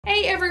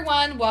Hey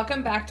everyone,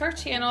 welcome back to our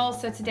channel.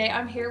 So today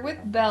I'm here with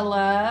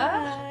Bella.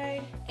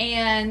 Hi.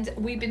 And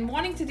we've been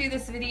wanting to do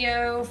this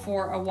video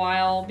for a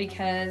while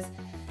because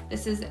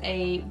this is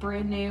a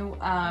brand new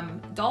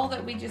doll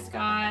that we just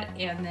got,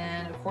 and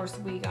then of course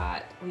we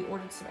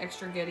ordered some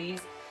extra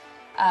goodies.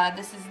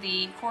 This is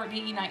the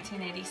Courtney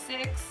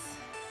 1986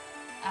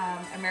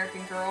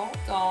 American Girl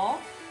doll,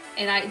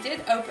 and I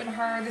did open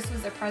her. This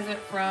was a present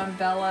from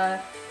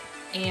Bella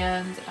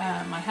and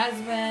my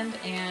husband,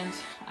 and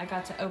I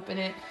got to open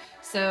it.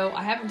 So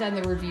I haven't done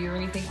the review or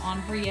anything on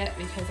her yet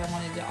because I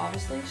wanted to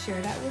obviously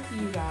share that with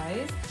you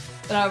guys.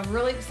 But I'm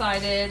really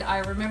excited. I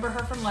remember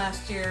her from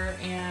last year,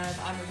 and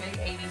I'm a big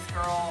 80s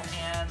girl,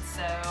 and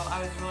so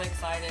I was really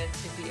excited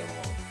to be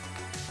able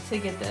to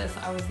get this.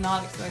 I was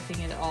not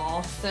expecting it at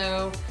all.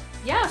 So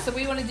yeah, so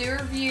we want to do a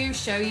review,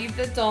 show you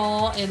the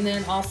doll, and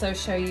then also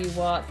show you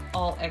what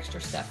all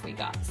extra stuff we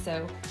got.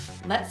 So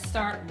let's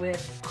start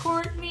with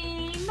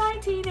Courtney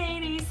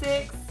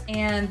 1986.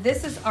 And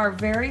this is our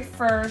very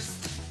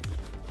first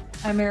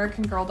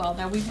American Girl doll.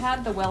 Now we've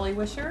had the Welly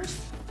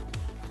Wishers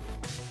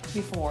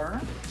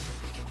before.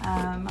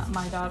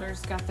 My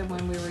daughters got them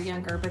when we were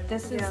younger, but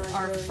this is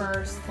our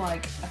first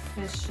like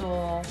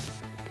official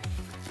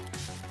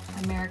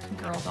American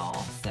Girl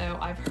doll. So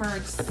I've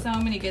heard so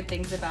many good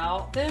things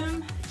about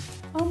them.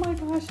 Oh my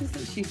gosh,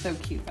 she's so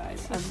cute,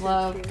 guys. I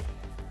love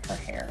her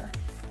hair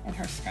and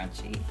her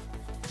scrunchie.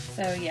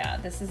 So yeah,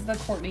 this is the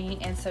Courtney,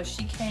 and so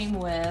she came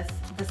with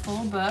this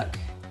little book,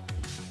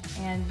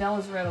 and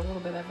Bella's read a little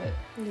bit of it.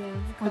 Yeah.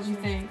 What'd you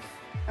think?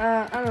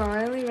 I don't know,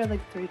 I only read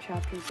like 3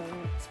 chapters of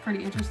it. It's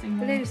pretty interesting.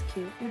 But it is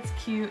cute. It's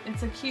cute.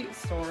 It's a cute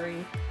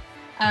story.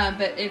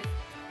 But if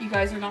you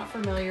guys are not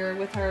familiar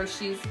with her,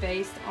 she's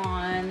based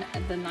on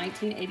the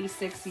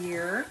 1986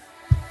 year.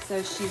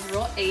 So she's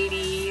real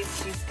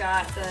 80s. She's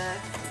got the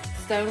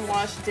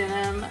stonewashed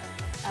denim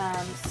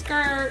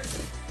skirt,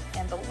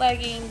 and the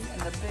leggings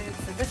and the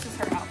boots. So this is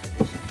her outfit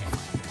that she came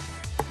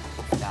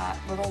in. She's got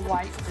little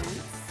white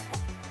boots,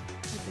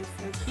 which is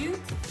so cute,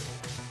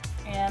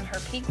 and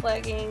her pink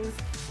leggings,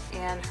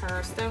 and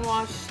her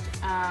stonewashed,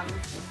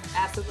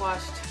 acid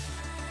washed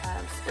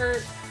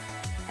skirt,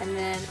 and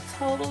then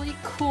totally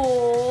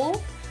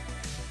cool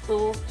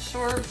little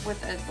short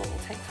with a little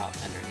tank top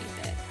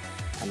underneath it.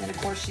 And then of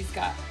course she's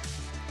got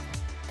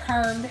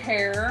permed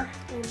hair,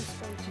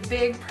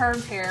 big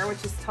permed hair,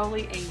 which is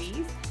totally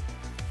 80s.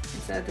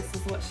 So this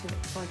is what she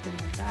looks like in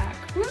the back.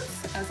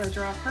 Whoops, as I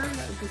drop her,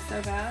 that would be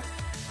so bad.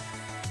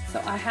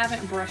 So I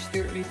haven't brushed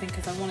through it or anything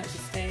because I want it to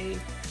stay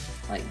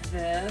like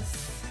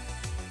this.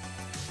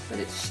 But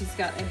she's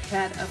got a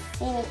head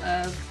full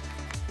of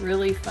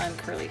really fun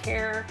curly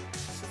hair.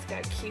 She's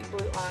got cute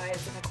blue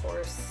eyes, and of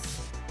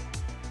course,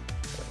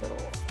 a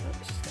little,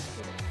 she's got a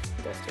little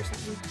dust or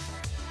something.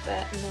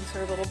 And then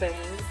her little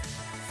bangs.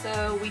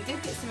 So we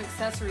did get some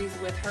accessories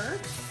with her,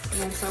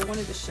 and so I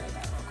wanted to show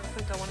that real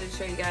quick. I wanted to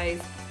show you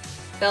guys.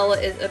 Bella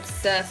is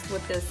obsessed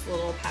with this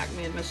little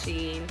Pac-Man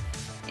machine,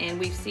 and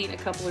we've seen a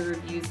couple of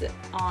reviews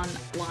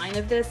online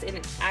of this, and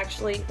it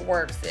actually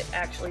works. It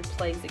actually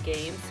plays a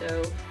game,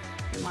 so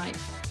we might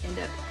end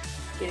up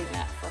getting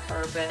that for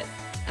her. But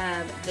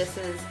this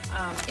is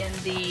in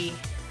the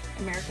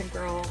American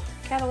Girl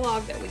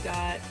catalog that we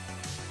got.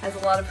 Has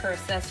a lot of her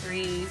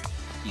accessories.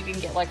 You can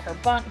get like her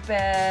bunk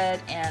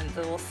bed and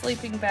the little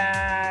sleeping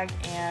bag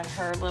and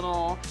her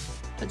little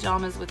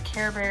pajamas with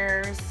Care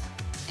Bears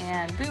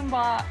and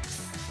boombox,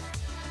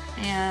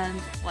 and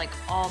like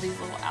all these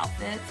little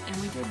outfits. And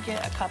we did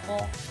get a couple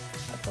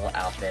of little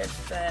outfits,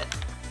 but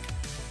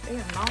they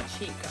are not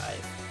cheap,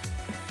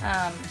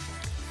 guys.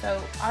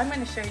 So I'm going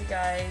to show you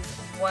guys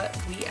what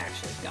we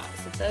actually got.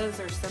 So those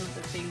are some of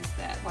the things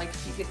that, like,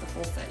 if you get the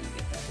full set, you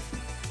get those.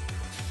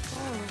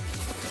 Oh.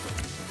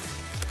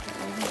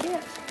 What did we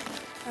get?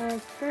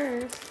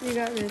 First, we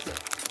got this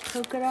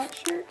polka dot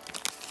shirt.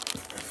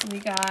 We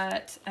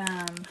got,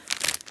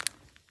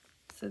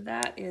 so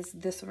that is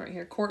this one right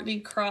here, Courtney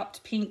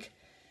cropped pink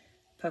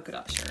polka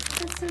dot shirt.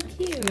 That's so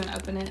cute. You want to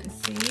open it and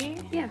see?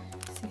 Yeah.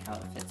 See how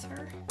it fits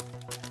her.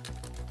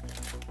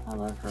 I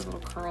love her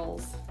little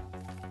curls.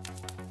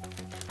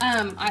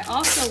 I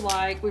also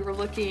like, we were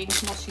looking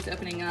while she's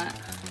opening up,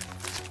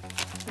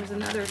 there's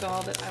another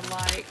doll that I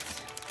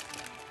liked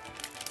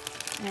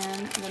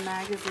in the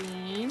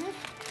magazine.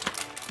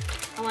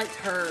 I liked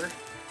her,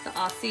 the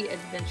Aussie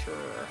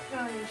Adventurer.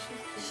 Oh, yeah,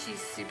 She's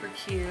super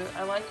cute.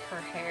 I like her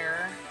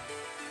hair.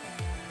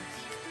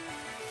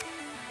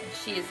 And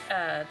she is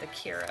the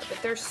Kira,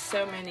 but there's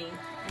so many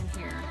in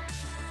here.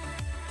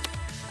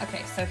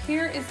 Okay, so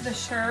here is the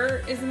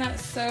shirt. Isn't that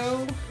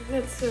so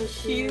That's so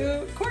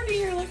cute. Courtney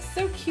here looks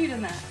so cute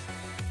in that.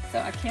 So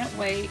I can't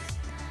wait.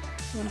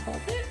 You want to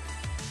hold it?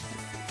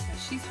 So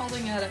she's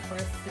holding it up for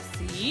us to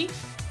see.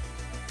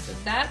 So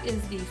that is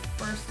the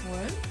first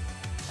one.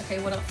 Okay,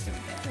 what else do we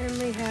get?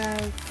 And we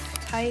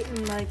have tight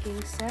and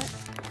legging set.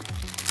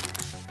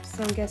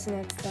 So I'm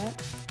guessing that's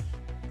that.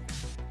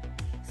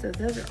 So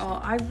those are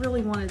all. I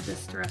really wanted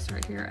this dress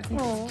right here. I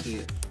think it's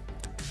cute.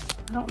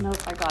 I don't know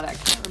if I got it. I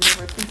can't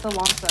remember. It's been so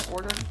long since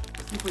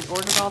we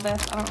ordered all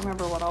this. I don't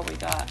remember what all we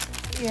got.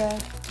 Yeah.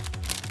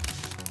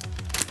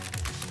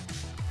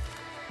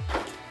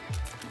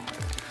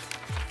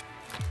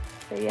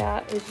 So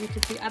yeah, as you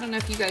can see, I don't know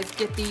if you guys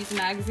get these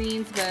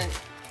magazines, but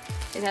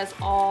it has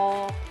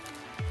all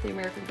the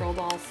American Girl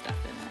doll stuff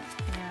in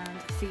it.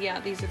 And see, yeah,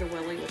 these are the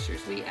Willy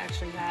Wishers. We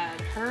actually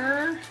had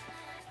her,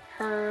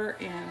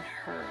 and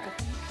her, I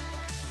think.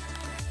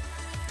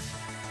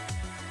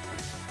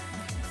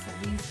 Okay,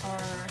 so these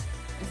are,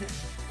 is it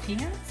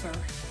pants or?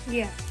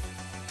 Yeah.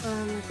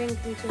 I think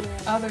we can.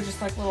 Oh, they're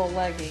just like little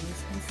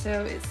leggings. And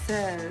so it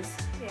says,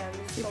 Yeah.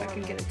 let's see if I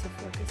can get it to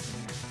focus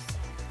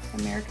in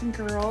here. American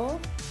Girl.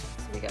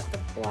 So we got the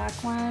black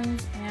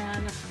ones,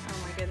 and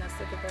oh my goodness,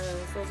 look at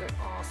those. Those are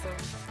awesome.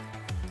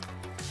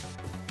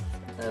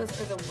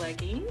 Those are the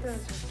leggings.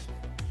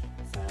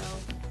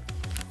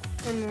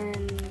 So, And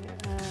then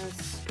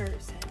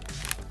skirt set.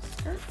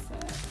 skirt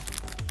set.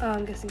 Oh,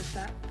 I'm guessing it's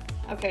that.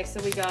 Okay,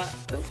 so we got,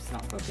 oops,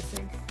 not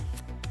focusing.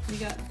 We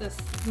got this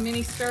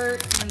mini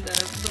skirt and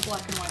the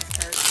black and white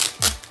skirt.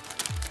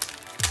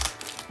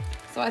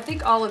 So I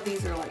think all of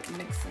these are like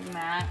mix and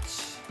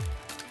match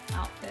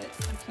outfits.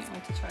 I can't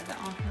wait to try that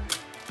on her.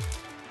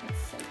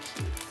 It's so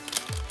cute.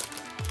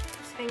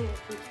 This hanger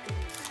keeps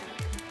getting stuck.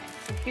 Okay,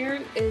 so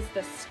here is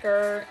the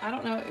skirt. I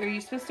don't know, are you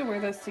supposed to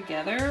wear those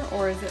together,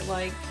 or is it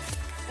like,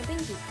 I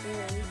think you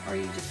can. or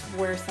you just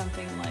wear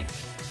something like,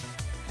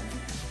 I don't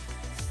know,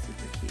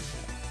 super cute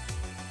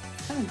though.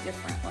 It's kind of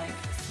different, like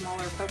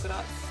smaller polka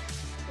dots.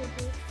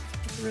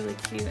 It's really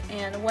cute.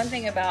 And one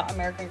thing about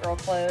American Girl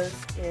clothes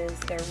is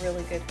they're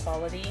really good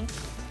quality.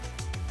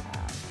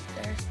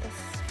 There's the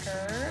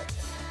skirt.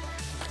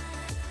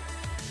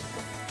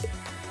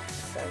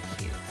 So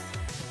cute.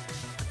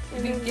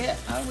 Did we get,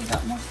 oh, we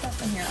got more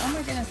stuff in here. Oh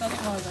my goodness, I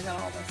didn't realize I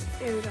got all this.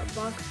 Yeah, we got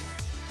box.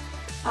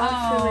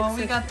 Oh,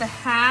 we got the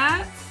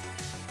hat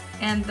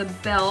and the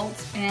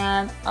belt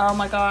and oh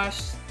my gosh,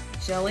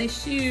 jelly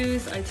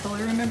shoes. I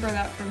totally remember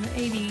that from the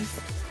 80s.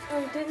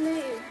 Oh, didn't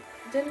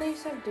they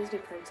used to have Disney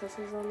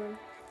princesses on them?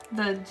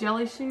 The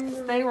jelly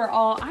shoes, they were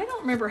all, I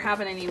don't remember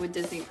having any with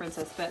Disney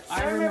Princess, but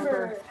I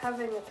remember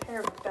having a pair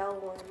of Belle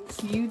ones.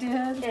 you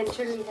did? And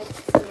Sugar had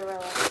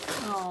Cinderella.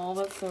 Oh,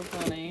 that's so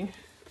funny.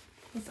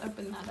 Let's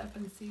open that up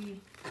and see.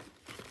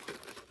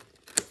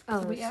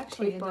 Oh, So we it's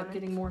actually tape ended on up it.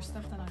 getting more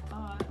stuff than I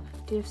thought.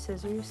 Do you have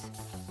scissors?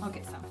 I'll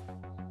get some.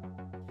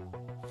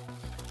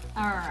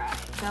 Alright,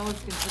 that was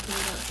good. Open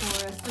it up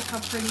for us. Look how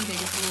pretty. They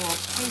get the little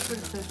paper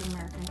that says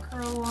American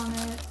Girl on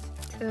it.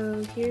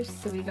 So here's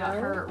So we got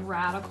her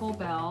radical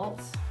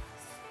belt.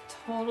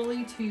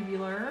 Totally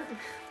tubular.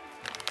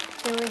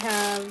 Then we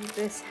have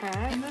this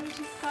hat. And then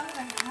she's got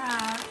a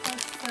hat.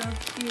 That's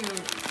so cute.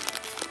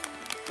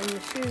 And the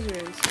shoes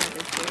are inside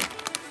it too.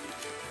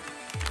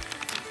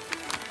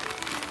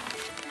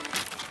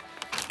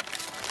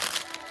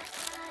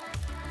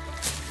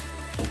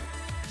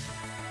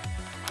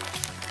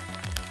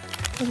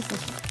 What is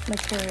this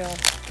material?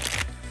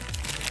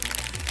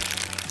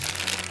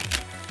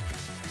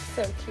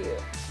 So cute.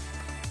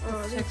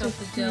 Oh, Check out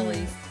the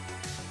jellies.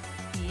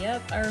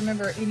 Yep, I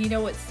remember. And you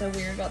know what's so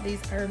weird about these?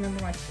 I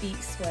remember my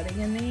feet sweating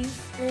in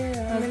these.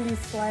 Yeah, I'm gonna be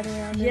sliding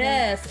around.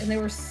 Yes, and they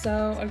were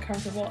so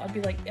uncomfortable. I'd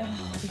be like,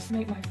 oh, these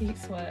make my feet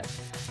sweat.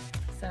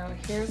 So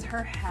here's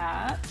her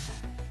hat.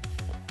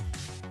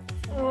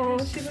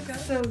 Oh, she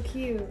looks so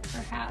cute.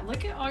 Her hat.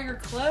 Look at all your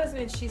clothes,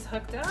 and she's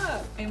hooked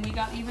up. And we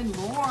got even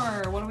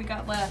more. What do we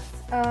got left?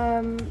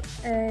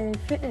 A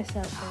fitness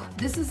outfit.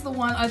 This is the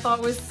one I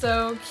thought was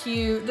so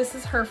cute. This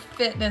is her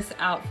fitness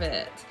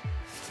outfit.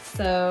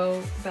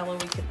 So, Bella,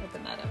 we can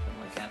open that up and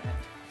look at it.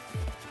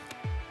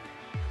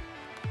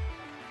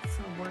 It's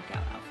a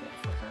workout outfit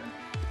for her.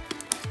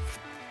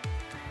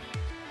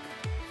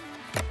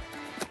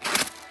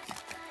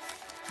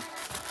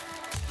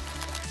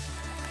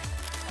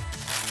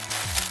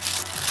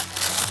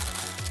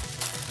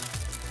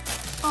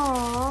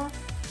 Aww.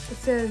 It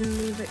says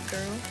 "Move It,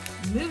 Girl."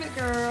 Move it,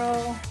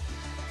 girl.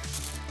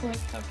 Look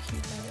how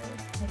cute that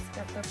is. It's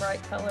got the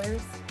bright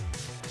colors.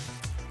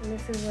 And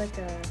this is like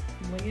a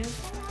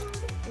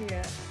Leotard.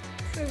 yeah.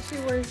 So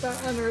she wears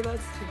that under.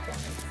 That's too funny.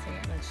 See,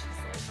 and then she's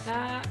like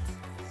that.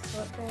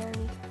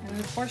 Sweatband. And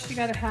of course, you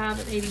gotta have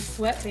an 80s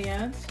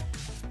sweatband,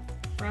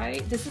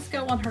 right? Does this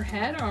go on her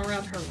head or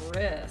around her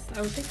wrist?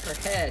 I would think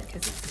her head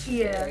because it's too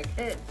big.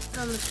 It's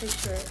on the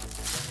picture.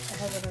 I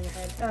have it on the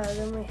head.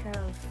 Then we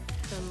have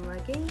some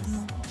leggings.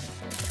 Oh,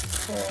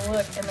 cool.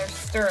 Look, and they're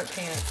stirrup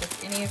pants.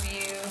 If any of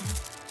you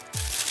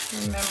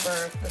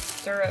remember, the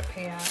stirrup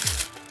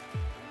pants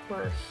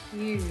were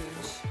huge.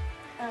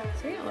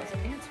 So we got lots of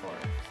pants for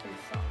her. Some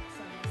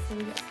socks. So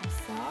we got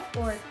some socks.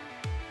 Or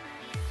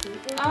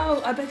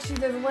Oh, I bet you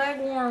there's leg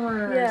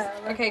warmers. Yeah,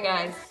 leg Okay,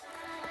 guys.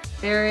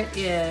 There it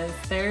is.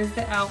 There's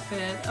the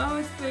outfit. Oh,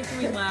 it's making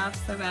me laugh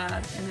so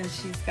bad. And then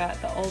she's got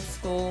the old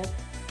school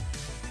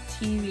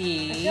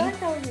TV. I feel like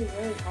that would be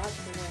really hot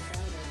to work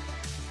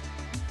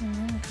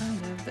out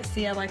Kind of. But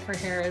see, I like her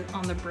hair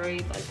on the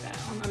braid like that.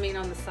 On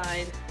the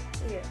side.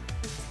 in. Yeah,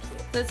 it's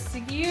cute. That's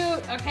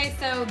cute. Okay,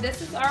 so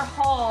this is our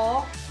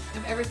haul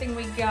of everything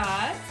we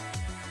got.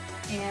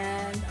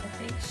 And I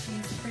think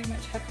she's pretty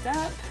much hooked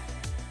up.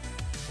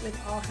 with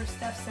all her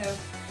stuff.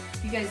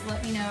 So you guys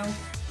let me know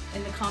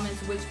in the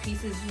comments which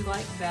pieces you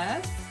like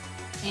best.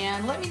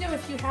 And let me know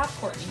if you have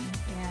Courtney.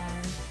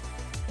 And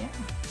yeah,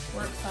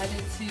 we're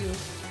excited to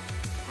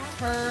have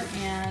her.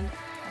 And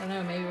I don't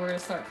know, maybe we're gonna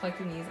start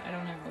collecting these. I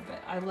don't know,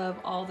 but I love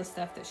all the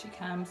stuff that she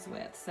comes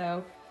with.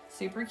 So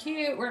super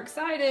cute. We're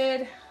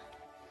excited.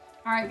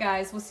 All right,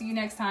 guys, we'll see you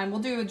next time.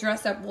 We'll do a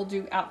dress up. We'll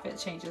do outfit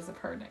changes of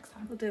her next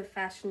time. We'll do a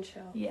fashion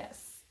show.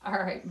 Yes. All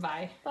right,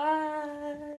 bye. Bye.